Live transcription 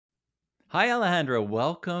Hi, Alejandra.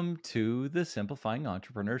 Welcome to the Simplifying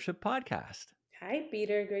Entrepreneurship podcast. Hi,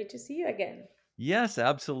 Peter. Great to see you again. Yes,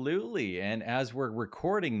 absolutely. And as we're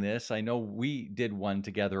recording this, I know we did one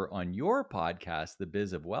together on your podcast, The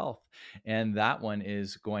Biz of Wealth, and that one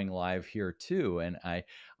is going live here too. And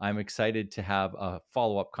I'm excited to have a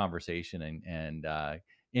follow up conversation and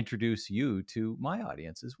introduce you to my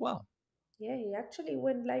audience as well. Yeah, he actually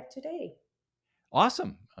went live today.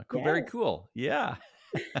 Awesome. Very Yes. cool. Yeah.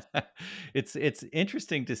 It's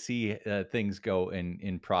interesting to see things go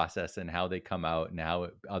in process and how they come out and how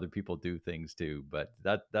other people do things too. But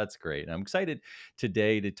that's great. And I'm excited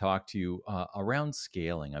today to talk to you around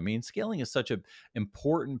scaling. I mean, scaling is such an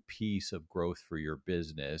important piece of growth for your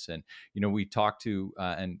business. And we talk to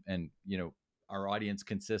and our audience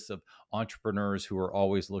consists of entrepreneurs who are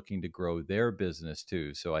always looking to grow their business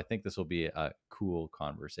too. So I think this will be a cool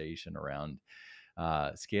conversation around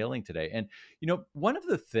scaling today. And one of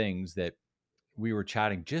the things that we were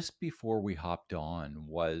chatting just before we hopped on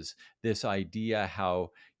was this idea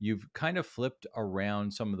how you've kind of flipped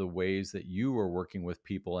around some of the ways that you were working with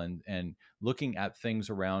people and looking at things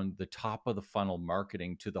around the top of the funnel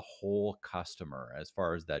marketing to the whole customer as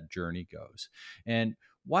far as that journey goes. And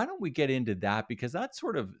why don't we get into that, because that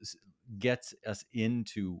sort of gets us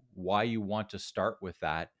into why you want to start with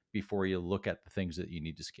that before you look at the things that you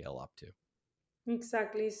need to scale up to.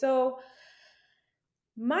 Exactly. So,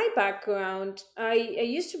 my background, I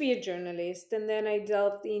used to be a journalist and then I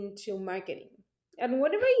delved into marketing. And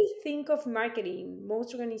whenever Yeah. you think of marketing,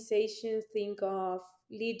 most organizations think of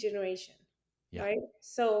lead generation, Yeah. right?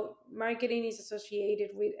 So, marketing is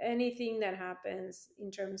associated with anything that happens in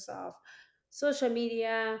terms of social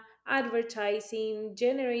media, advertising,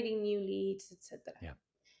 generating new leads, etc. Yeah.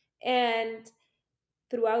 And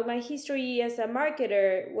throughout my history as a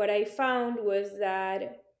marketer, what I found was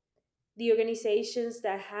that the organizations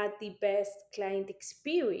that had the best client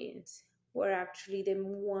experience were actually the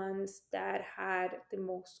ones that had the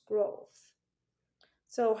most growth.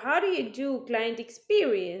 So how do you do client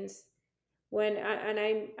experience when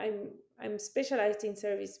and I'm specialized in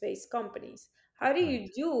service-based companies. Right.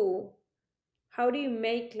 How do you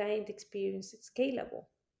make client experience scalable?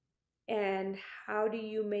 And how do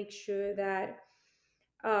you make sure that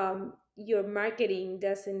your marketing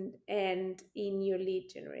doesn't end in your lead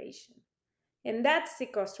generation? And that's the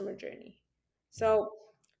customer journey. Yeah. So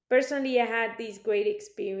personally, I had this great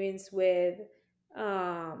experience with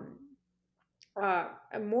um,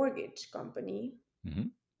 a mortgage company, Hmm.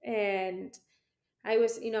 and I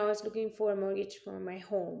was looking for a mortgage for my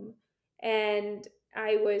home, and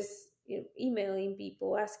I was emailing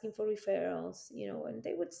people asking for referrals, and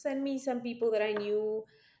they would send me some people that I knew.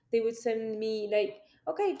 They would send me like,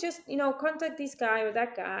 okay, just contact this guy or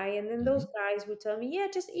that guy, and then those Hmm. guys would tell me, yeah,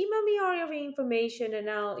 just email me all your information, and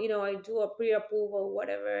I do a pre-approval,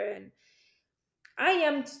 whatever. And I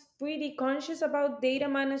am pretty conscious about data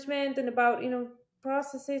management and about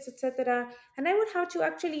processes, etc. And I would have to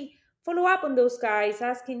actually follow up on those guys,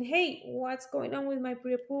 asking, "Hey, what's going on with my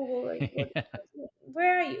pre-approval? Like,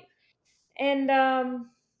 where are you?" And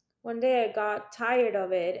one day I got tired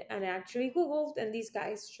of it and I actually Googled, and these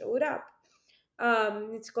guys showed up.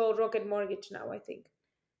 It's called Rocket Mortgage now, I think.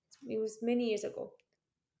 It was many years ago,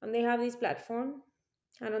 and they have this platform,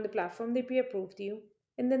 and on the platform they pre-approved you,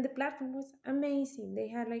 and then the platform was amazing. They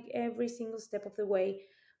had like every single step of the way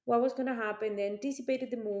what was going to happen. They anticipated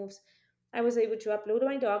the moves. I was able to upload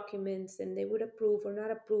my documents and they would approve or not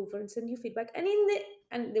approve and send you feedback.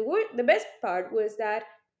 The best part was that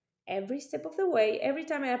every step of the way, every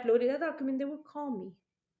time I uploaded a document, they would call me,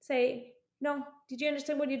 say, no, did you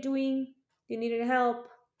understand what you're doing? Do you need any help?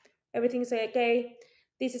 Everything's okay.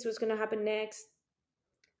 This is what's going to happen next.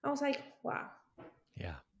 I was like, wow.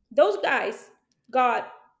 Yeah. Those guys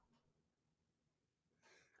got,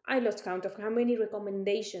 I lost count of how many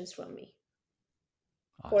recommendations from me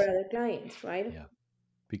for Awesome. other clients, right? Yeah.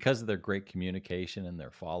 Because of their great communication and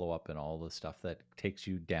their follow up and all the stuff that takes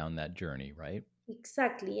you down that journey, right?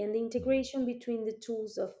 Exactly. And the Mhm. integration between the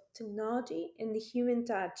tools of technology and the human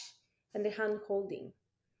touch and the hand holding.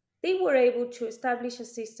 They were able to establish a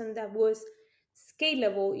system that was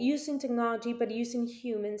scalable using technology but using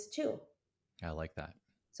humans too. I like that.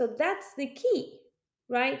 So that's the key,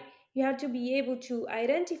 right? You have to be able to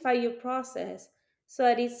identify your process so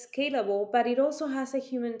that it's scalable, but it also has a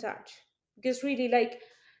human touch. Because really, like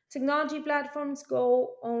technology platforms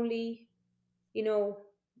go only, you know,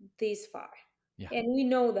 this far. Yeah. And we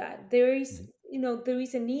know that there is, Mhm. there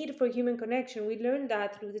is a need for human connection. We learned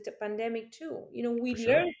that through the pandemic too. For We sure.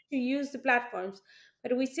 learned to use the platforms,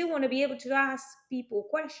 but we still want to be able to ask people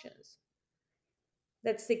questions.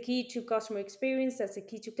 That's the key to customer experience. That's the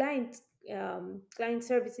key to client client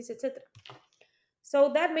services, etc.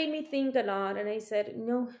 So that made me think a lot, and I said,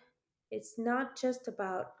 no, it's not just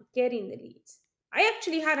about getting the leads. I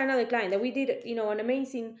actually had another client that we did, an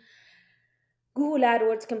amazing Google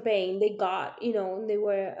AdWords campaign. They got, they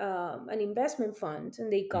were an investment fund,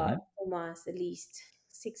 and they got Hmm. from us at least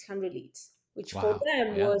 600 leads, which for Wow.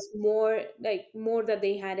 them Yeah. was more, like more than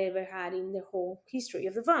they had ever had in the whole history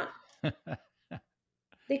of the fund.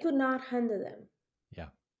 They could not handle them. Yeah.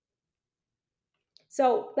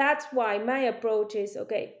 So that's why my approach is,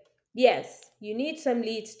 okay, yes, you need some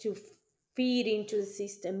leads to feed into the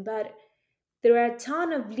system, but there are a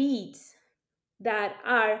ton of leads that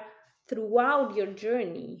are throughout your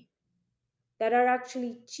journey that are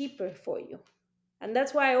actually cheaper for you. And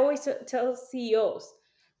that's why I always tell CEOs,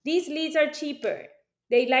 these leads are cheaper.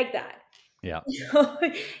 They like that. Yeah.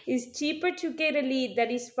 It's cheaper to get a lead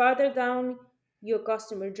that is farther down your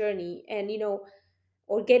customer journey, and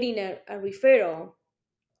or getting a referral,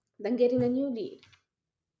 than getting a new lead.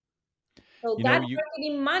 So You that know, you,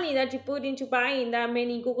 marketing money that you put into buying that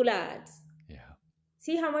many Google ads, yeah.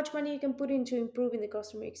 see how much money you can put into improving the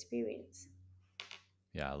customer experience.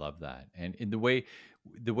 Yeah, I love that. And in the way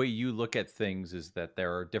you look at things is that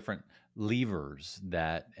there are different levers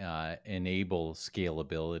that enable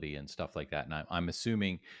scalability and stuff like that. And I'm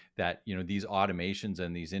assuming that these automations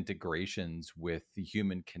and these integrations with the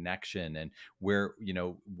human connection and where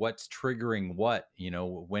what's triggering what,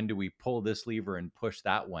 when do we pull this lever and push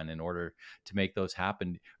that one in order to make those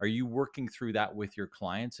happen? Are you working through that with your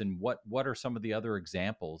clients? And what are some of the other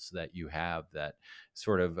examples that you have that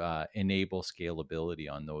sort of enable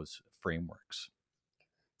scalability on those frameworks?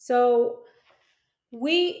 So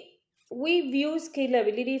we we view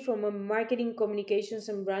scalability from a marketing, communications,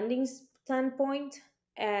 and branding standpoint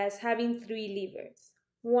as having three levers.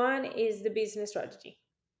 One is the business strategy.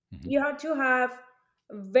 Hmm. You have to have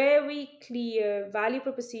a very clear value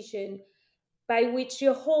proposition by which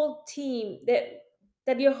your whole team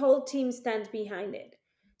that your whole team stands behind it.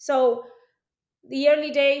 So the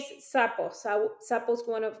early days, Sappos was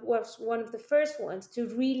one of the first ones to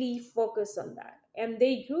really focus on that, and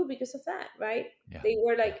they grew because of that, right? Yeah. They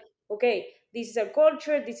were Yeah. like, okay, this is our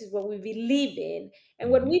culture, this is what we believe in, and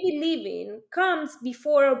what Hmm. we believe in comes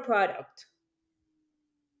before our product.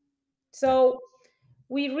 Yeah. So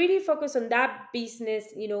we really focus on that business,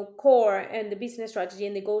 core, and the business strategy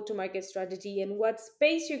and the go-to-market strategy, and what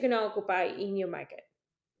space you're going to occupy in your market.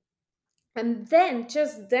 And then,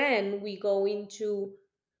 just then, we go into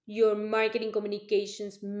your marketing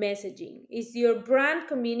communications messaging. Is your brand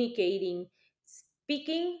communicating,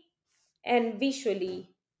 speaking, and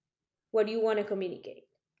visually what you want to communicate?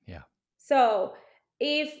 Yeah. So,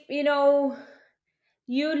 if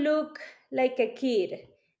you look like a kid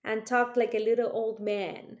and talk like a little old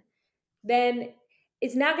man, then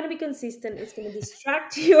it's not going to be consistent. It's going to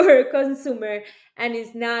distract your consumer, and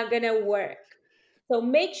it's not going to work. So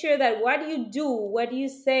make sure that what you do, what you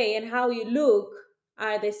say, and how you look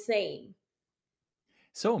are the same.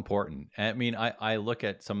 So important. I mean, I look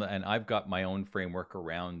at some, and I've got my own framework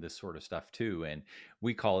around this sort of stuff too. And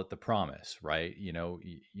we call it the promise, right?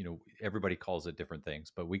 Everybody calls it different things,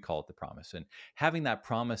 but we call it the promise. And having that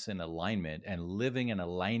promise in alignment and living and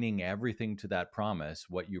aligning everything to that promise,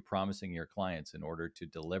 what you're promising your clients in order to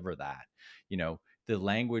deliver that, the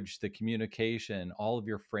language, the communication, all of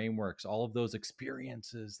your frameworks, all of those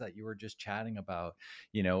experiences that you were just chatting about,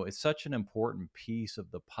 it's such an important piece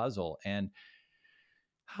of the puzzle. And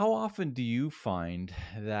how often do you find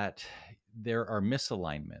that there are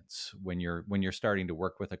misalignments when you're starting to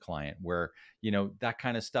work with a client where that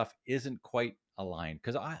kind of stuff isn't quite aligned?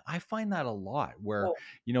 Because I find that a lot where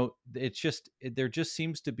Oh. it's just there just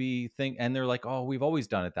seems to be thing, and they're like, oh, we've always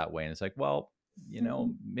done it that way, and it's like, well,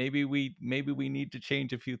 maybe we need to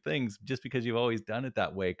change a few things just because you've always done it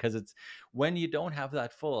that way, because it's when you don't have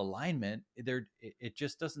that full alignment there, it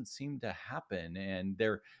just doesn't seem to happen, and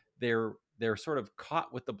they're sort of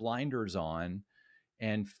caught with the blinders on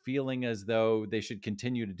and feeling as though they should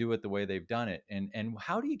continue to do it the way they've done it. And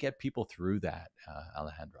how do you get people through that,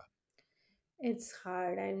 Alejandra? It's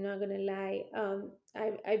hard. I'm not gonna lie.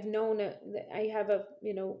 I've known I have a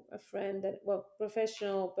friend that, well,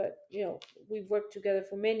 professional, but we've worked together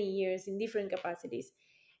for many years in different capacities,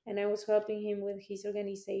 and I was helping him with his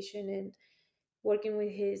organization and working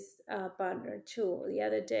with his partner too the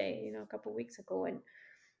other day, a couple of weeks ago, and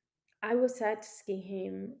I was asking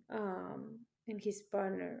him and his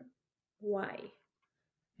partner why,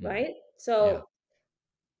 Hmm. right? Yeah. So,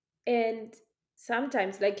 and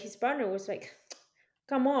sometimes, like, his partner was like,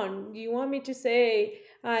 come on, you want me to say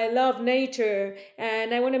I love nature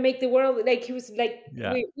and I want to make the world, like, he was like,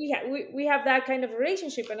 Yeah. we have that kind of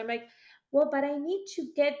relationship, and I'm like, Well, but I need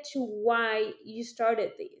to get to why you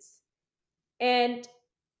started this. And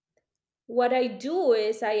what I do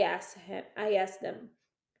is I ask them,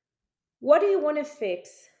 what do you want to fix?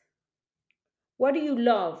 What do you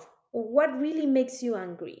love? Or what really makes you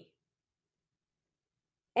angry?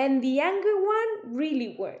 And the anger one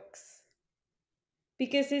really works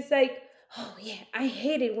because it's like, oh yeah, I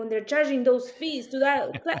hate it when they're charging those fees to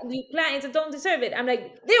the clients that don't deserve it. I'm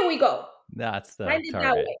like, there we go. That's Find the it that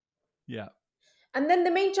target. way. Yeah. And then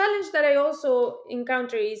the main challenge that I also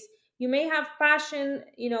encounter is you may have passion,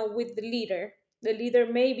 with the leader. The leader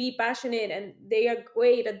may be passionate and they are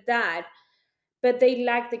great at that, but they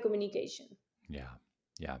lack the communication. Yeah.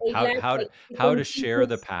 Yeah. They How lack how to like the how to share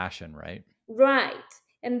the continuous, passion, right? right.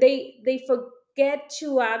 And they forget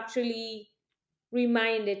to actually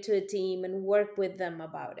remind it to a team and work with them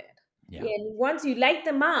about it. Yeah. And once you light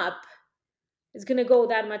them up, it's going to go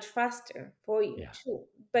that much faster for you Yeah. too.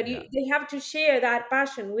 But Yeah. they have to share that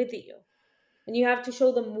passion with you, and you have to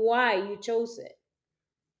show them why you chose it.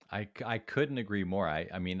 I couldn't agree more.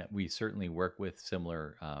 I mean, we certainly work with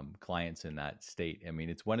similar clients in that state. I mean,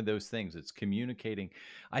 it's one of those things. It's communicating.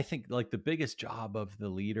 I think like the biggest job of the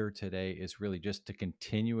leader today is really just to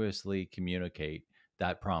continuously communicate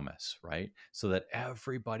that promise, right? So that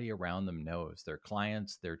everybody around them knows their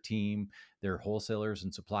clients, their team, their wholesalers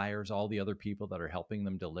and suppliers, all the other people that are helping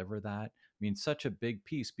them deliver that. I mean, such a big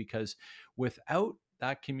piece because without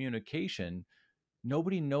that communication,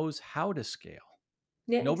 nobody knows how to scale.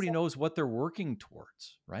 Yeah, Nobody exactly. knows what they're working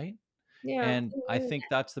towards, right? Yeah. And I think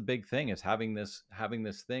that's the big thing is having this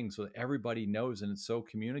thing so that everybody knows and it's so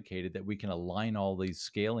communicated that we can align all these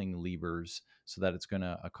scaling levers so that it's going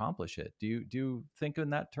to accomplish it. Do you think in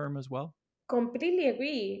that term as well? Completely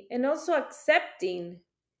agree. And also accepting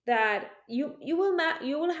that you will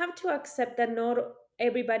have to accept that not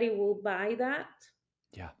everybody will buy that,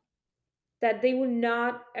 Yeah. that they will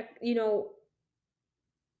not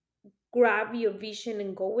grab your vision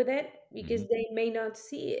and go with it because Hmm. they may not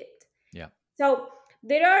see it. Yeah. So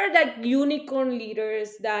there are like unicorn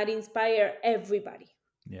leaders that inspire everybody.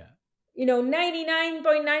 Yeah.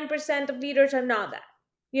 99.9% of leaders are not that.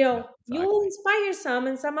 Yeah. You will Exactly. inspire some,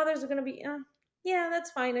 and some others are going to be, yeah,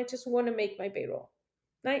 that's fine. I just want to make my payroll.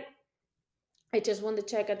 Right? I just want the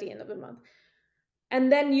check at the end of the month.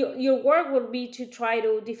 And then your work will be to try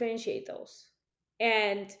to differentiate those.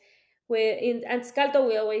 And and Scalto,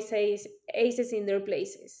 we always say is aces in their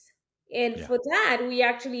places. And Yeah. for that, we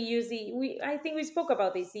actually use I think we spoke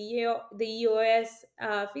about this, the EOS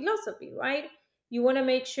philosophy, right? You want to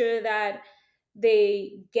make sure that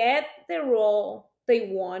they get the role they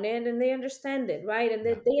wanted and they understand it, right? And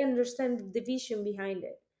Yeah. that they understand the vision behind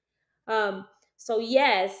it. So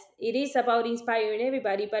yes, it is about inspiring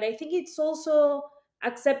everybody, but I think it's also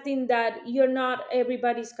accepting that you're not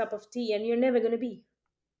everybody's cup of tea and you're never going to be.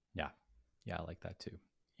 Yeah. Yeah, I like that too.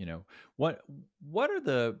 You know, what what are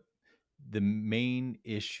the main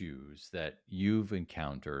issues that you've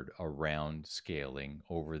encountered around scaling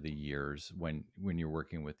over the years when you're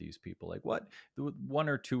working with these people? Like what one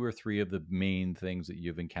or two or three of the main things that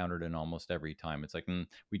you've encountered in almost every time? It's like,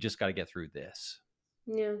 we just got to get through this.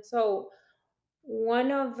 Yeah. So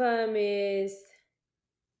one of them is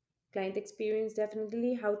client experience,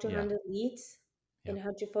 definitely how to Yeah. handle leads Yeah. and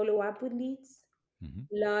how to follow up with leads. Hmm.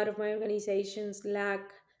 A lot of my organizations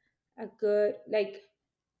lack a good, like,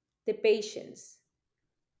 the patience,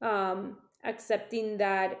 accepting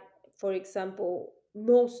that, for example,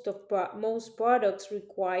 most products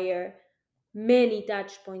require many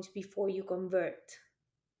touch points before you convert.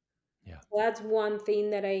 Yeah. So that's one thing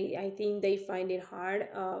that I think they find it hard.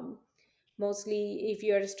 Mostly if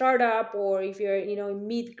you're a startup or if you're in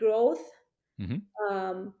mid growth, Hmm.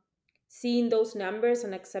 um, seeing those numbers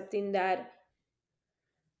and accepting that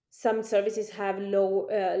some services have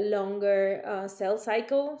longer sales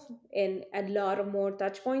cycles and a lot of more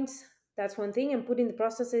touch points. That's one thing, and putting the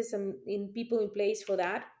processes and in people in place for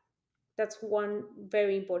that. That's one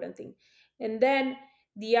very important thing. And then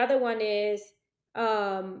the other one is,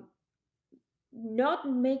 um, not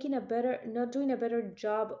doing a better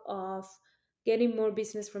job of getting more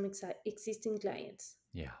business from existing clients.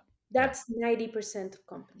 Yeah. Yeah. That's 90% of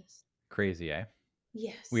companies. Crazy, eh? We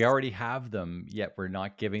Yes. already have them, yet we're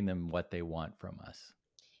not giving them what they want from us.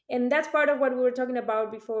 And that's part of what we were talking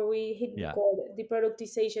about before we hit Yeah. record, the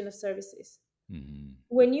productization of services. Hmm.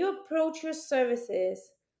 When you approach your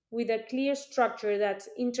services with a clear structure that's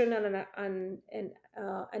internal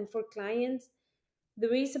and for clients,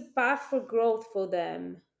 there is a path for growth for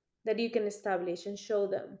them that you can establish and show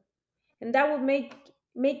them. And that will make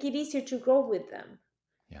it easier to grow with them.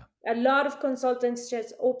 Yeah. A lot of consultants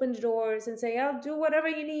just open the doors and say, I'll do whatever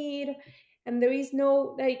you need. And there is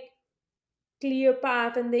no like clear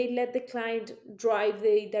path, and they let the client drive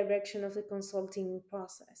the direction of the consulting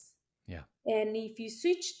process. Yeah. And if you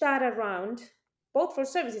switch that around, both for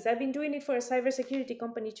services, I've been doing it for a cybersecurity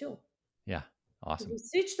company too. Yeah. If Awesome. you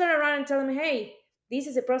switch that around and tell them, hey, this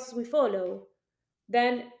is a process we follow,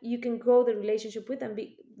 then you can grow the relationship with them,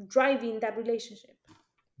 driving that relationship.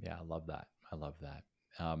 Yeah, I love that. I love that.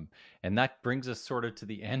 And that brings us sort of to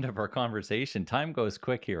the end of our conversation. Time goes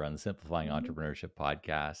quick here on the Simplifying Mhm. Entrepreneurship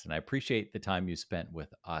podcast, and I appreciate the time you spent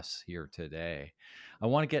with us here today. I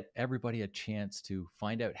want to get everybody a chance to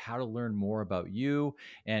find out how to learn more about you,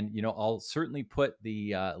 and I'll certainly put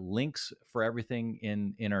the links for everything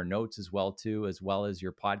in our notes as well too, as well as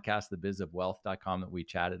your podcast, thebizofwealth.com, that we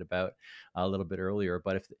chatted about a little bit earlier.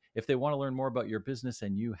 But if they want to learn more about your business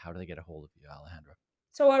and you, how do they get a hold of you, Alejandra?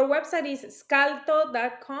 So our website is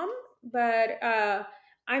scalto.com, but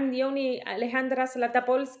I'm the only Alejandra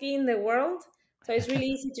Slatapolsky in the world. So it's really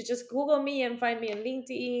easy to just Google me and find me on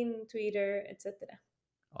LinkedIn, Twitter, etc.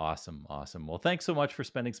 Awesome. Awesome. Well, thanks so much for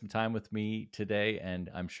spending some time with me today. And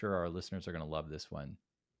I'm sure our listeners are going to love this one.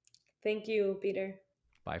 Thank you, Peter.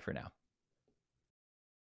 Bye for now.